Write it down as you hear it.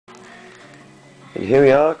And here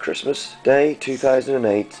we are, Christmas Day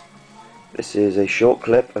 2008. This is a short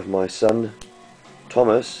clip of my son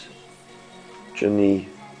Thomas during the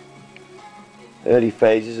early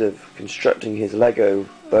phases of constructing his Lego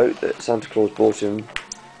boat that Santa Claus bought him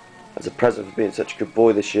as a present for being such a good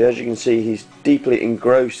boy this year. As you can see, he's deeply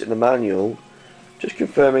engrossed in the manual, just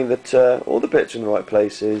confirming that all the bits are in the right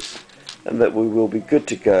places and that we will be good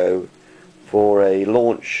to go for a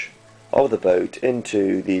launch of the boat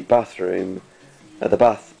into the bathroom, the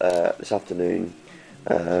bath this afternoon,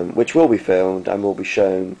 which will be filmed and will be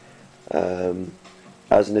shown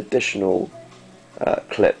as an additional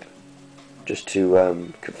clip, just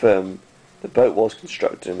to confirm the boat was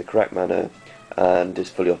constructed in the correct manner and is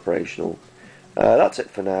fully operational. That's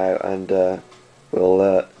it for now, and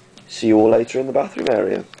we'll see you all later in the bathroom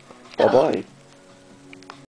area. Bye bye.